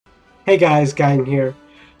Hey guys, Guiden here.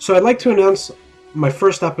 So I'd like to announce my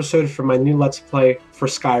first episode for my new Let's Play for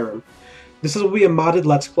Skyrim. This will be a modded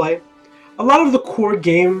Let's Play. A lot of the core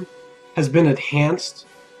game has been enhanced,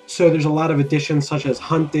 so there's a lot of additions such as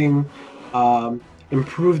hunting,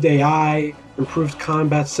 improved AI, improved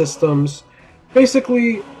combat systems.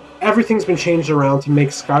 Basically, everything's been changed around to make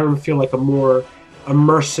Skyrim feel like a more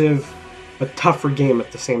immersive, but tougher game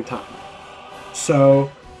at the same time.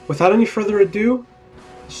 So, without any further ado,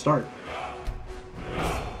 start.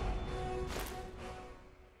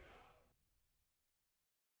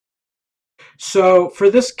 So for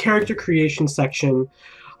this character creation section,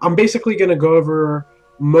 I'm basically going to go over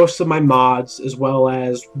most of my mods as well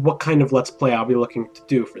as what kind of Let's Play I'll be looking to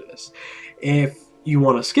do for this. If you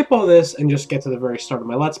want to skip all this and just get to the very start of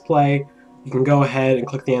my Let's Play, you can go ahead and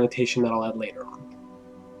click the annotation that I'll add later on.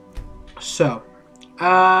 So,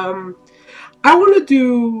 I want to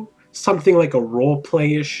do something like a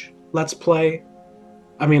role-play-ish Let's Play.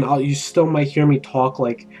 I mean, you still might hear me talk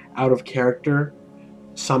like out of character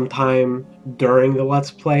sometime during the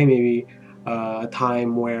Let's Play, maybe a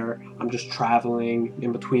time where I'm just traveling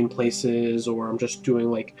in between places or I'm just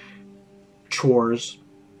doing like chores.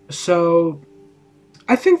 So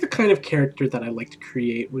I think the kind of character that I like to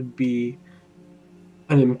create would be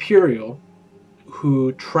an Imperial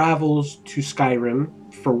who travels to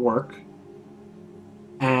Skyrim for work,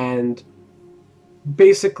 and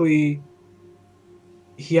basically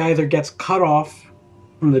he either gets cut off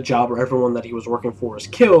from the job or everyone that he was working for is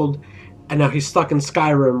killed, and now he's stuck in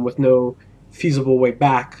Skyrim with no feasible way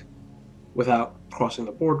back without crossing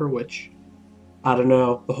the border, which, I don't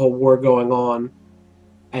know, the whole war going on,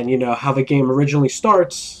 and you know how the game originally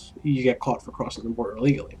starts, you get caught for crossing the border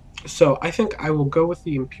illegally. So I think I will go with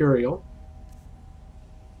the Imperial.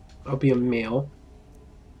 I'll be a male.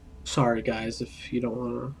 Sorry guys if you don't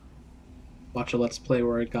want to watch a Let's Play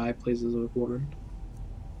where a guy plays as a woman.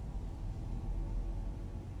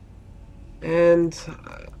 And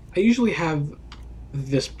I usually have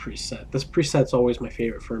this preset. This preset's always my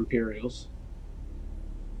favorite for Imperials.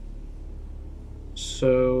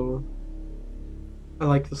 So I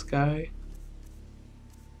like this guy.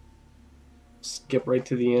 Skip right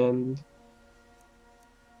to the end.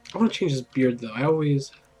 I want to change his beard though. I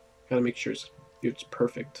always gotta make sure his beard's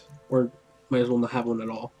perfect, or might as well not have one at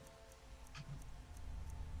all.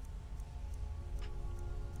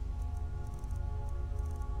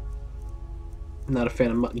 I'm not a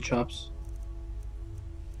fan of mutton chops.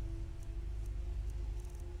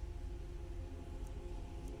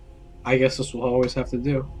 I guess this will always have to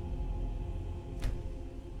do.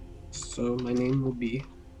 So my name will be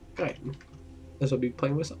Guiden, as I'll be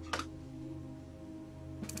playing myself.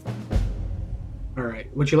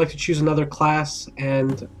 Alright, would you like to choose another class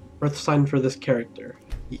and birth sign for this character?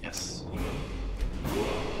 Yes.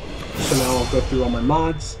 So now I'll go through all my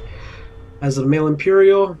mods. As a male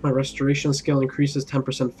Imperial, my restoration skill increases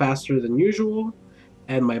 10% faster than usual,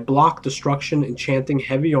 and my block, destruction, enchanting,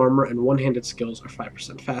 heavy armor, and one-handed skills are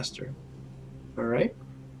 5% faster. Alright.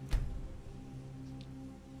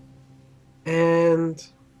 And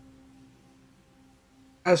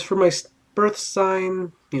as for my birth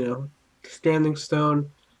sign, you know, standing stone,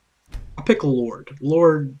 I'll pick Lord.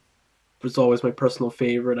 Lord was always my personal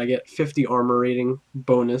favorite. I get 50 armor rating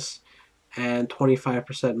bonus and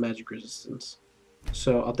 25% magic resistance.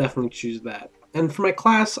 So I'll definitely choose that. And for my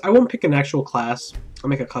class, I won't pick an actual class. I'll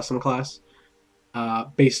make a custom class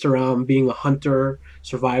based around being a hunter,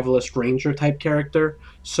 survivalist, ranger type character.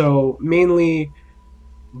 So mainly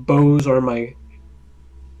bows are my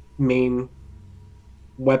main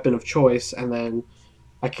weapon of choice, and then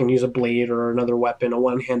I can use a blade or another weapon, a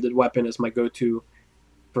one-handed weapon as my go-to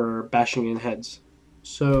for bashing in heads.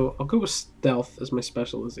 So I'll go with stealth as my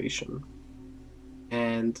specialization.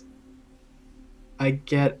 And I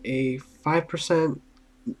get a 5%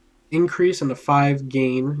 increase and a 5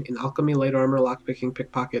 gain in alchemy, light armor, lockpicking,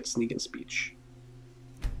 pickpocket, sneak, and speech.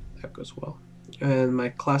 That goes well. And my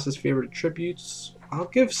class's favorite attributes, I'll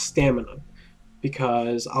give stamina,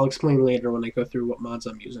 because I'll explain later when I go through what mods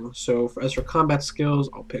I'm using. So as for combat skills,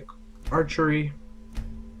 I'll pick archery,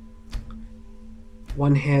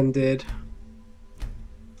 one-handed,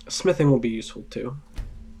 smithing will be useful too.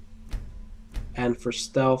 And for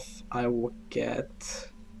stealth, I will get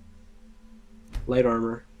light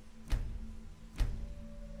armor,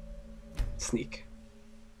 sneak.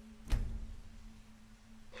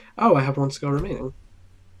 Oh, I have 1 skill remaining.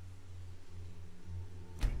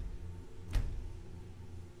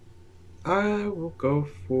 I will go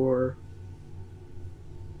for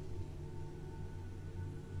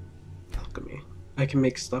alchemy. I can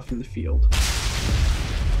make stuff in the field.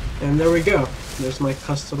 And there we go. There's my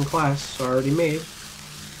custom class already made.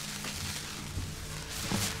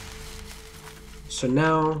 So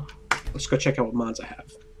now, let's go check out what mods I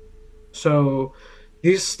have. So,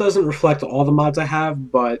 this doesn't reflect all the mods I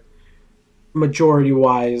have, but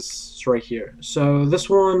majority-wise, it's right here. So this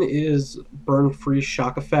one is burn-free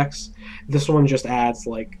shock effects. This one just adds,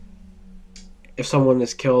 like, if someone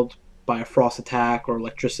is killed by a frost attack or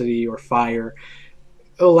electricity or fire,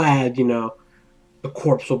 it'll add, you know, the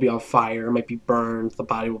corpse will be on fire, it might be burned, the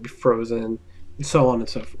body will be frozen, and so on and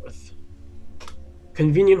so forth.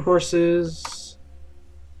 Convenient horses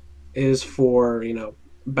is for, you know,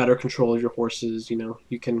 better control of your horses. You know,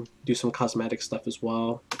 you can do some cosmetic stuff as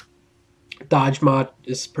well. Dodge mod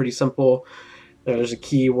is pretty simple. There's a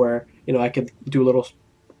key where, you know, I could do a little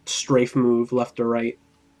strafe move left or right.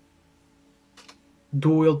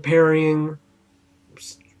 Dual wield parrying,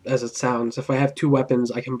 as it sounds, if I have two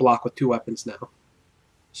weapons, I can block with two weapons now.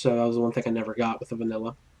 So that was the one thing I never got with the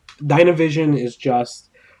vanilla. Dynavision is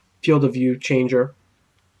just field of view changer.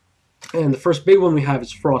 And the first big one we have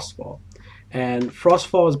is Frostfall. And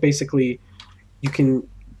Frostfall is basically, you can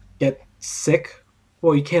get sick.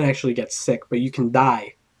 Well, you can't actually get sick, but you can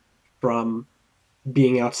die from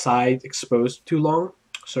being outside exposed too long.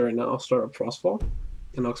 So right now I'll start up Frostfall,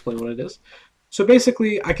 and I'll explain what it is. So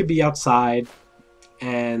basically, I could be outside,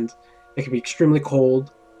 and it could be extremely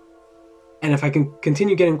cold, and if I can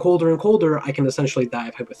continue getting colder and colder, I can essentially die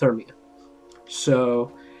of hypothermia.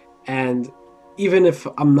 So, and even if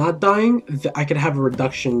I'm not dying, I could have a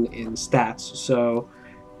reduction in stats. So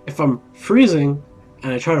if I'm freezing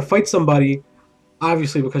and I try to fight somebody,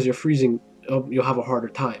 obviously because you're freezing, you'll have a harder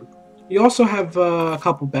time. You also have a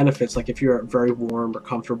couple benefits, like if you're very warm or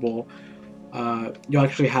comfortable, you'll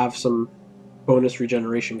actually have some bonus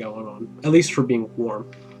regeneration going on, at least for being warm.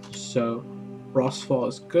 So Frostfall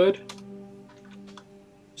is good.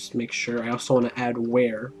 Just make sure. I also want to add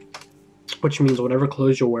wear, which means whatever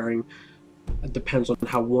clothes you're wearing, it depends on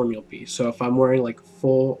how warm you'll be. So if I'm wearing like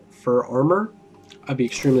full fur armor, I'd be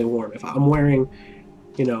extremely warm. If I'm wearing,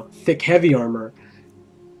 you know, thick heavy armor,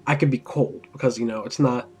 I could be cold because, you know, it's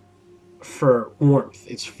not for warmth,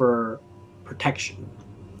 it's for protection.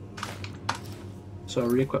 So I'll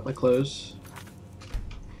re-equip my clothes.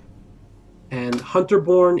 And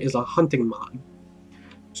Hunterborn is a hunting mod.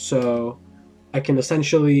 So I can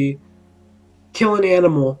essentially kill an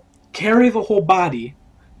animal, carry the whole body,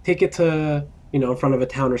 take it to, you know, in front of a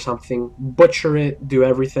town or something, butcher it, do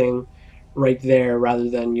everything right there rather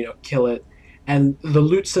than, you know, kill it. And the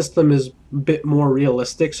loot system is a bit more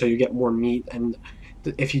realistic, so you get more meat. And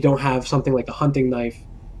if you don't have something like a hunting knife,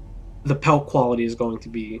 the pelt quality is going to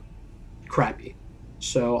be crappy.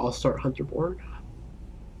 So I'll start Hunterborn.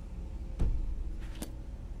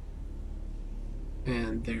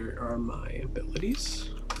 And there are my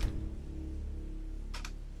abilities.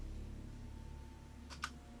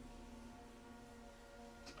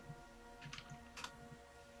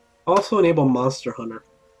 Also enable Monster Hunter,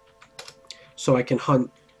 so I can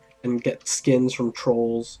hunt and get skins from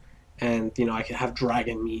trolls, and, you know, I can have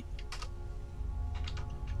dragon meat.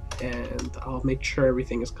 And I'll make sure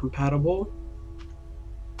everything is compatible.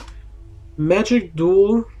 Magic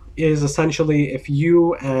Duel is essentially if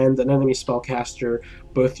you and an enemy spellcaster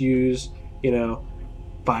both use, you know,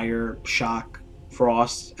 fire, shock,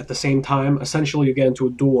 frost at the same time. Essentially, you get into a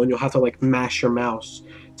duel and you'll have to like mash your mouse.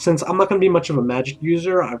 Since I'm not going to be much of a magic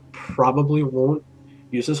user, I probably won't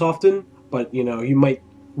use this often, but, you know, you might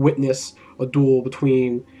witness a duel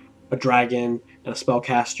between a dragon and a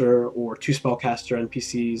spellcaster, or two spellcaster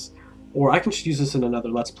NPCs, or I can just use this in another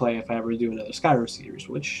Let's Play if I ever do another Skyrim series,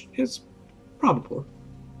 which is probable.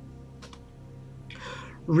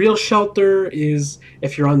 Real shelter is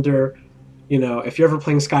if you're under, you know, if you're ever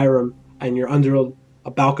playing Skyrim and you're under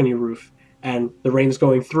a balcony roof and the rain's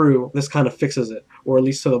going through, this kind of fixes it, or at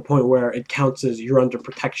least to the point where it counts as you're under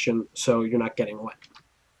protection, so you're not getting wet.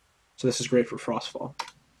 So this is great for Frostfall.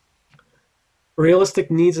 Realistic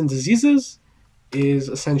needs and diseases is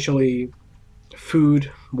essentially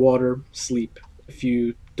food, water, sleep. If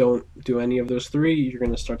you don't do any of those three, you're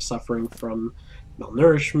going to start suffering from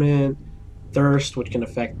malnourishment, thirst, which can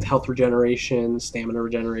affect health regeneration, stamina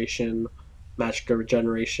regeneration, magicka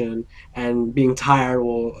regeneration, and being tired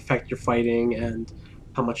will affect your fighting and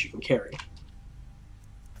how much you can carry.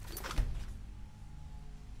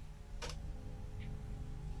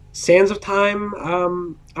 Sands of Time, I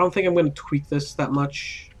don't think I'm going to tweak this that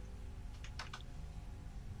much.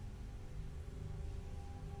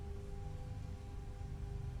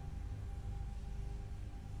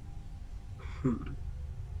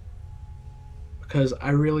 Because I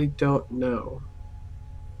really don't know.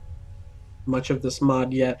 much of this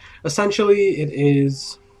mod yet. Essentially, it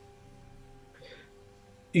is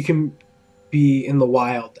you can be in the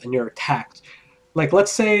wild and you're attacked. Like,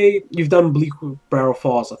 let's say you've done Bleak Barrel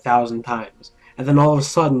Falls 1,000 times, and then all of a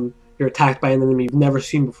sudden you're attacked by an enemy you've never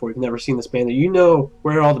seen before. You've never seen this bandit. You know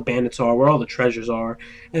where all the bandits are, where all the treasures are,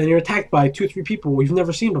 and then you're attacked by 2, 3 people you've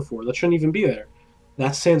never seen before that shouldn't even be there.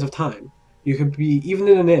 That's Sands of Time. You could be even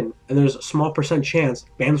in an inn, and there's a small percent chance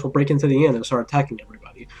bandits will break into the inn and start attacking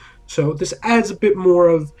everybody. So this adds a bit more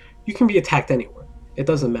of you can be attacked anywhere. It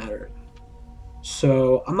doesn't matter.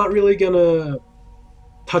 So I'm not really gonna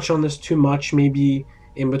touch on this too much. Maybe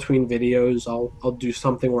in between videos, I'll do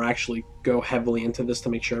something where I actually go heavily into this to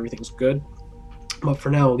make sure everything's good. But for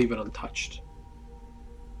now, I'll leave it untouched.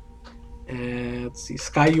 And let's see,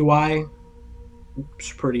 Sky UI.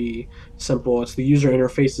 It's pretty simple. It's the user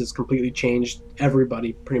interface is completely changed.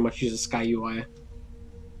 Everybody pretty much uses Sky UI,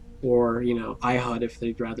 or iHUD if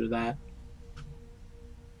they'd rather that.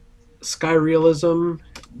 Sky Realism.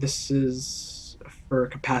 This is for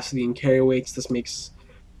capacity and carry weights. This makes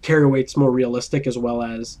carry weights more realistic, as well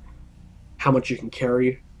as how much you can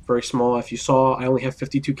carry. Very small. If you saw, I only have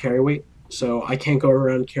 52 carry weight, so I can't go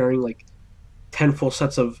around carrying like 10 full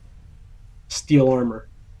sets of steel armor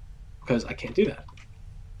because I can't do that.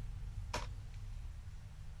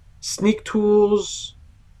 Sneak tools,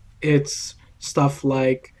 it's stuff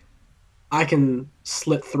like I can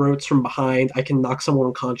slit throats from behind. I can knock someone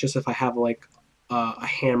unconscious if I have like a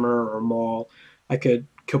hammer or a maul. I could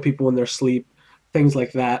kill people in their sleep, things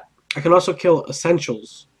like that. I can also kill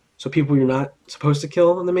essentials, so people you're not supposed to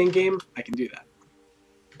kill in the main game, I can do that.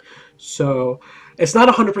 So it's not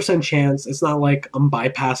 100% chance. It's not like I'm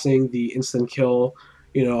bypassing the instant kill,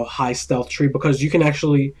 high stealth tree, because you can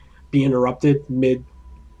actually be interrupted mid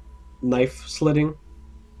knife slitting.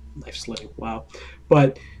 Knife slitting, wow.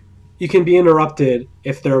 But you can be interrupted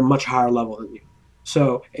if they're much higher level than you.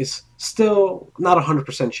 So it's still not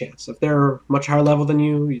 100% chance. If they're much higher level than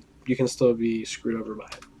you, you can still be screwed over by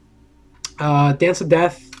it. Dance of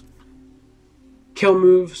Death, kill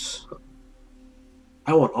moves.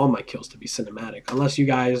 I want all my kills to be cinematic. Unless you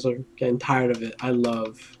guys are getting tired of it, I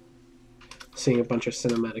love seeing a bunch of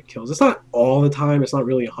cinematic kills. It's not all the time. It's not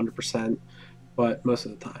really 100%, but most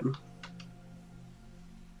of the time.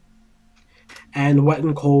 And Wet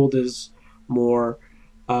and Cold is more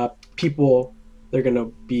people. They're going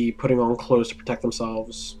to be putting on clothes to protect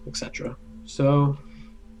themselves, etc. So,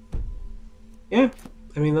 yeah.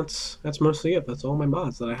 I mean, that's mostly it. That's all my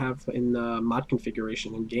mods that I have in mod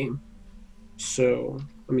configuration in game. So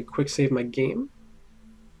let me quick save my game,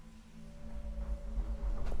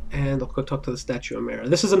 and I'll go talk to the Statue of Mara.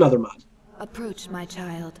 This is another mod. Approach, my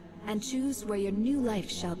child, and choose where your new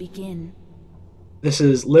life shall begin. This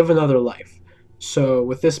is Live Another Life. So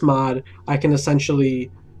with this mod, I can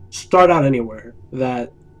essentially start out anywhere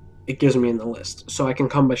that it gives me in the list. So I can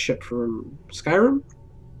come by ship from Skyrim.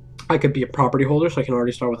 I could be a property holder, so I can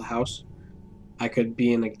already start with a house. I could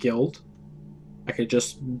be in a guild. I could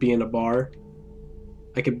just be in a bar.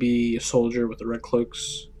 I could be a soldier with the red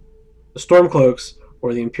cloaks, the storm cloaks,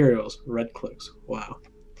 or the Imperials, red cloaks. Wow.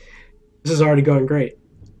 This is already going great.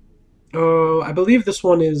 Oh, I believe this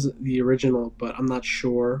one is the original, but I'm not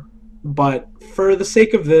sure. But for the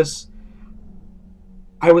sake of this,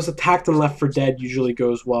 I was attacked and left for dead usually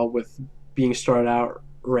goes well with being started out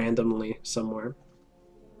randomly somewhere.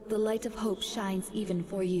 The light of hope shines even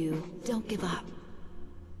for you. Don't give up.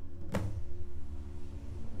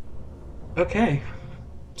 Okay.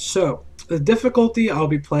 So, the difficulty I'll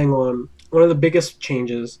be playing on, one of the biggest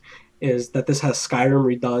changes is that this has Skyrim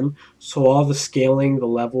redone. So all the scaling, the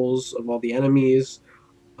levels of all the enemies,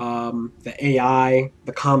 the AI,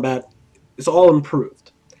 the combat, is all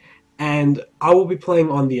improved. And I will be playing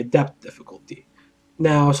on the Adept difficulty.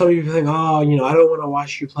 Now, some of you think, oh, I don't want to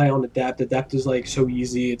watch you play on Adept. Adept is like so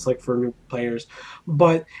easy. It's like for new players.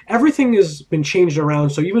 But everything has been changed around,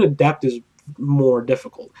 so even Adept is more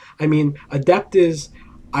difficult. I mean, Adept is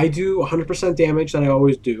I do 100% damage that I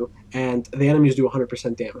always do, and the enemies do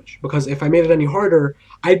 100% damage. Because if I made it any harder,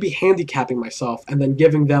 I'd be handicapping myself and then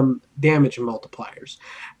giving them damage multipliers.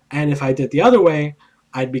 And if I did the other way,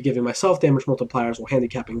 I'd be giving myself damage multipliers while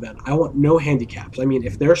handicapping them. I want no handicaps. I mean,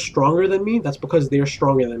 if they're stronger than me, that's because they're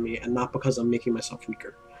stronger than me and not because I'm making myself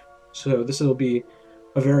weaker. So this will be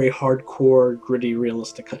a very hardcore, gritty,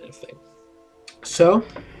 realistic kind of thing. So,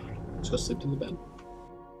 let's go sleep to the bed.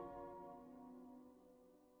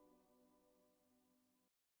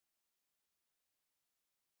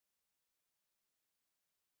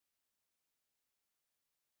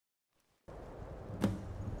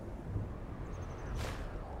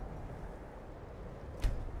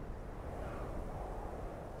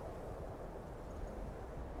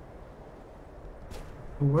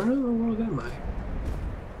 Where in the world am I?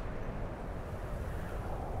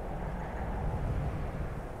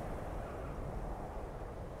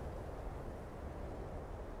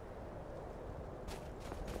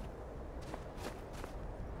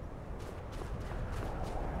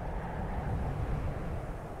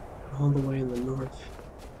 All the way in the north.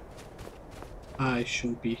 I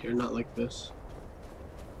shouldn't be here, not like this.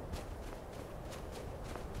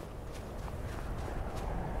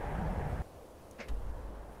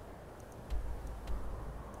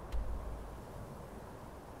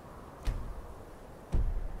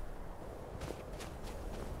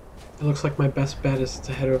 It looks like my best bet is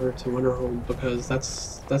to head over to Winterhold because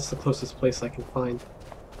that's the closest place I can find.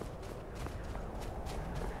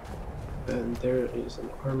 And there is an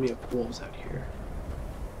army of wolves out here.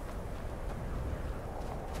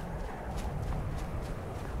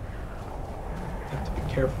 I have to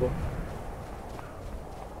be careful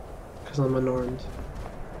because I'm unarmed.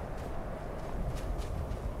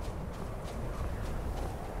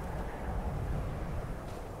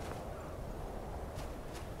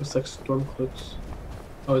 Looks like storm cloaks.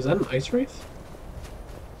 Oh, is that an ice wraith?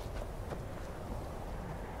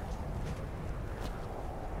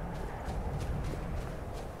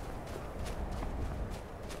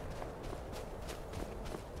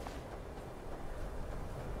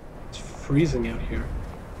 It's freezing out here.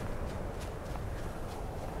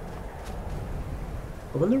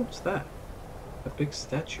 I wonder what's that? A big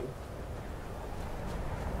statue.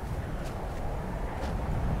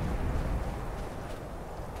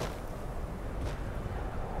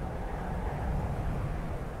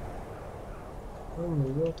 How in the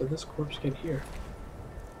world did this corpse get here?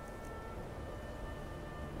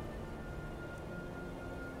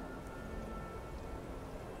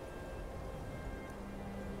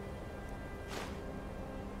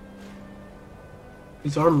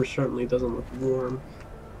 His armor certainly doesn't look warm,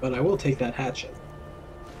 but I will take that hatchet.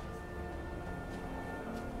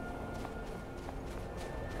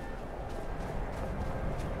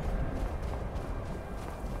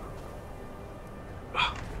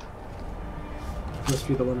 Must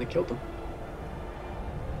be the one that killed him.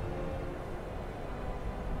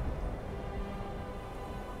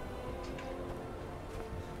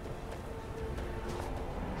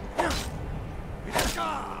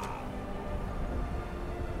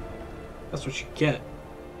 That's what you get.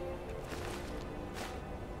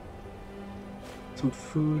 Some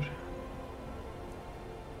food.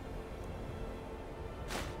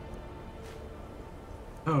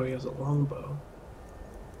 Oh, he has a longbow.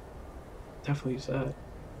 Definitely use that.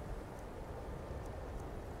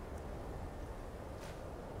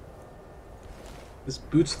 His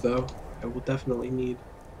boots, though, I will definitely need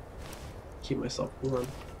to keep myself warm.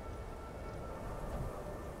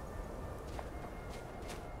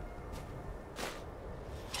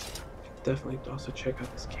 Definitely also check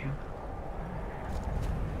out this camp.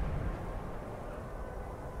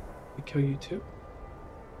 They kill you too?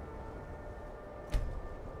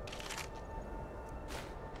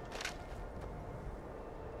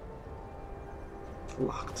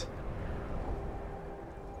 Locked.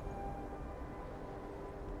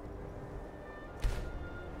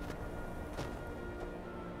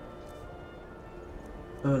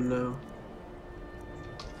 Oh no.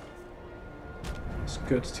 This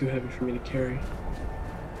goat's too heavy for me to carry.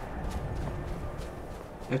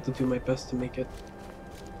 I have to do my best to make it.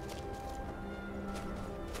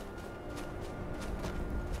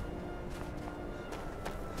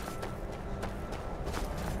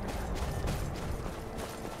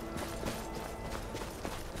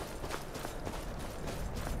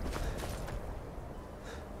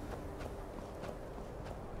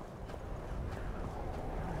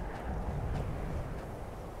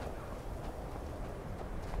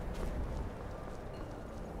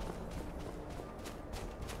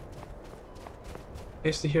 I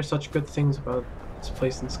used to hear such good things about this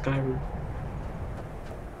place in Skyrim.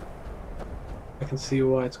 I can see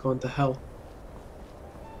why it's gone to hell.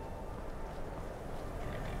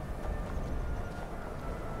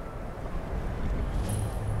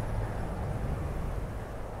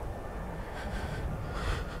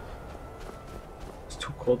 It's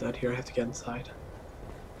too cold out here, I have to get inside.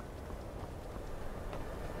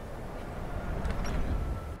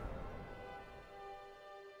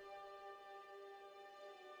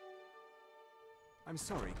 I'm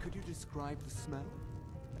sorry, could you describe the smell?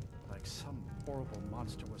 Like some horrible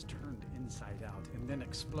monster was turned inside out and then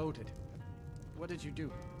exploded. What did you do?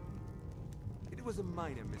 It was a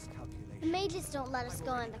minor miscalculation. The mages don't let us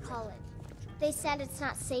go into college. They said it's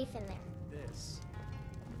not safe in there.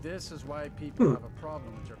 This is why people have a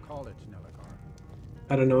problem with your college, Nelagar.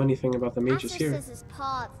 I don't know anything about the mages Master here. says his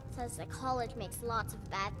paw says the college makes lots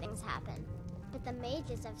of bad things happen. But the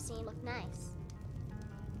mages I've seen look nice.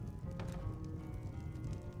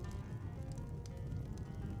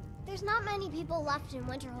 There's not many people left in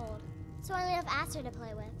Winterhold, so I only have Aster to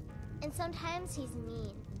play with. And sometimes he's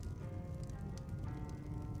mean.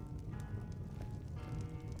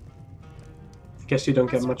 I guess you don't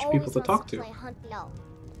get Aster much always people to wants talk to. Play hunt the elf,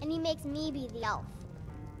 and he makes me be the elf.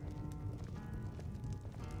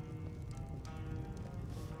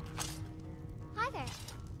 Hi there.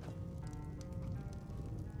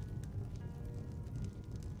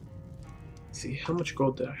 Let's see, how much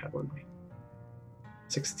gold did I have on me?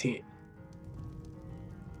 16.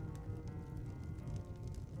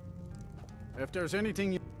 If there's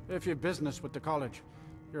anything if you've business with the college,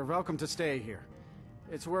 you're welcome to stay here.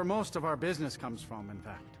 It's where most of our business comes from, in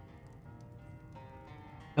fact.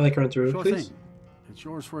 I like her into room, Sure please. thing. It's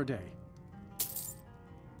yours for a day.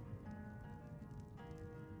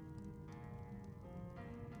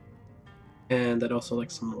 And I'd also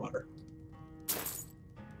like some water.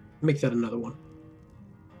 Make that another one.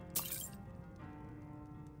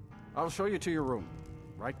 I'll show you to your room.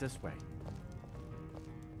 Right this way.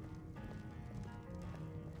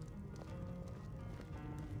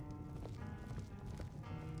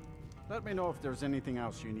 Let me know if there's anything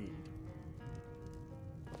else you need.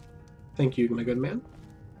 Thank you, my good man.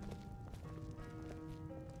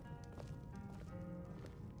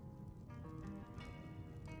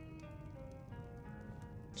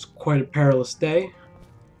 It's quite a perilous day,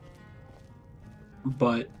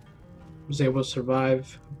 but was able to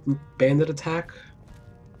survive bandit attack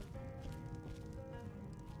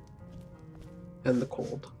and the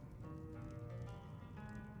cold.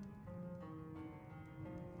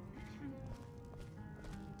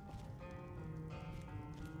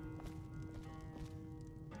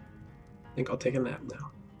 I think I'll take a nap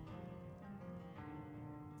now.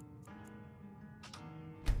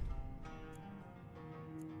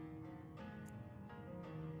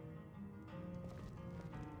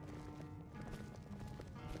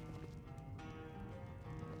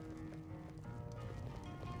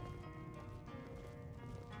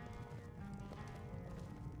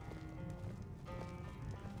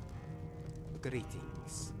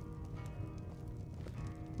 Greetings.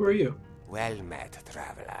 Who are you? Well met,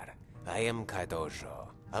 traveler. I am Kaidojo,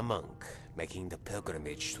 a monk making the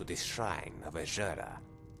pilgrimage to the shrine of Azura.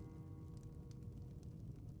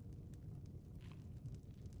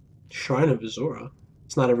 Shrine of Azura.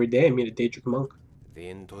 It's not every day I meet a Daedric monk.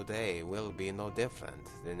 Then today will be no different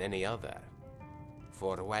than any other.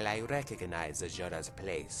 For while I recognize Azura's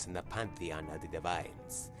place in the pantheon of the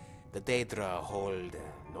divines, the Daedra hold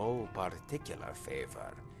no particular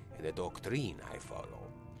favor in the doctrine I follow.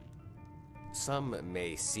 Some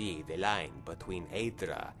may see the line between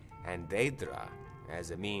Aedra and Daedra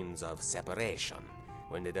as a means of separation,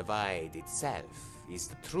 when the divide itself is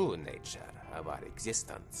the true nature of our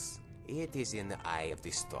existence. It is in the eye of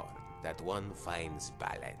the storm that one finds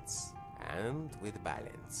balance, and with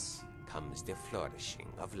balance comes the flourishing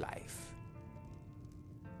of life.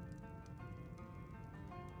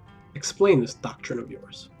 Explain this doctrine of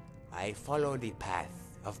yours. I follow the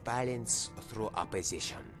path of balance through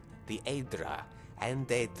opposition. The Aedra and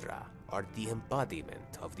Daedra are the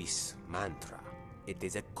embodiment of this mantra. It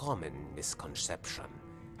is a common misconception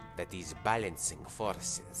that these balancing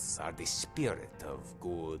forces are the spirit of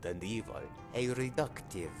good and evil, a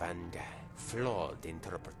reductive and flawed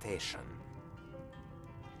interpretation.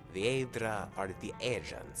 The Aedra are the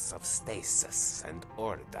agents of stasis and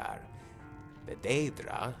order. The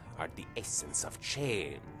Daedra are the essence of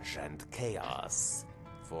change and chaos,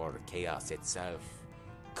 for chaos itself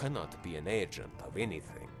cannot be an agent of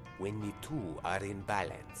anything. When the two are in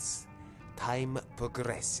balance, time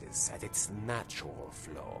progresses at its natural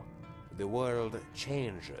flow. The world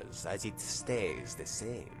changes as it stays the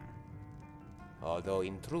same. Although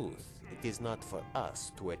in truth, it is not for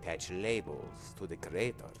us to attach labels to the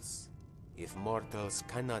creators. If mortals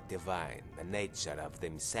cannot divine the nature of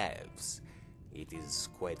themselves, it is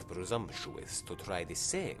quite presumptuous to try the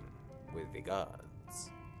same with the gods.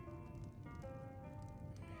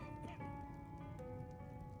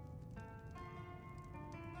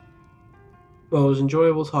 Well, it was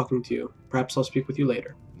enjoyable talking to you. Perhaps I'll speak with you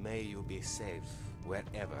later. May you be safe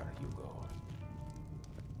wherever you go.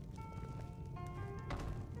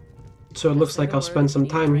 So it looks like I'll spend some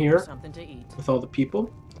time here with all the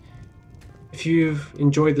people. If you've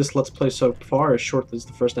enjoyed this Let's Play so far, as short as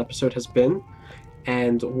the first episode has been,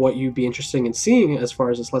 and what you'd be interested in seeing as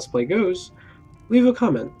far as this Let's Play goes, leave a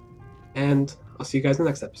comment. And I'll see you guys in the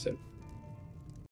next episode.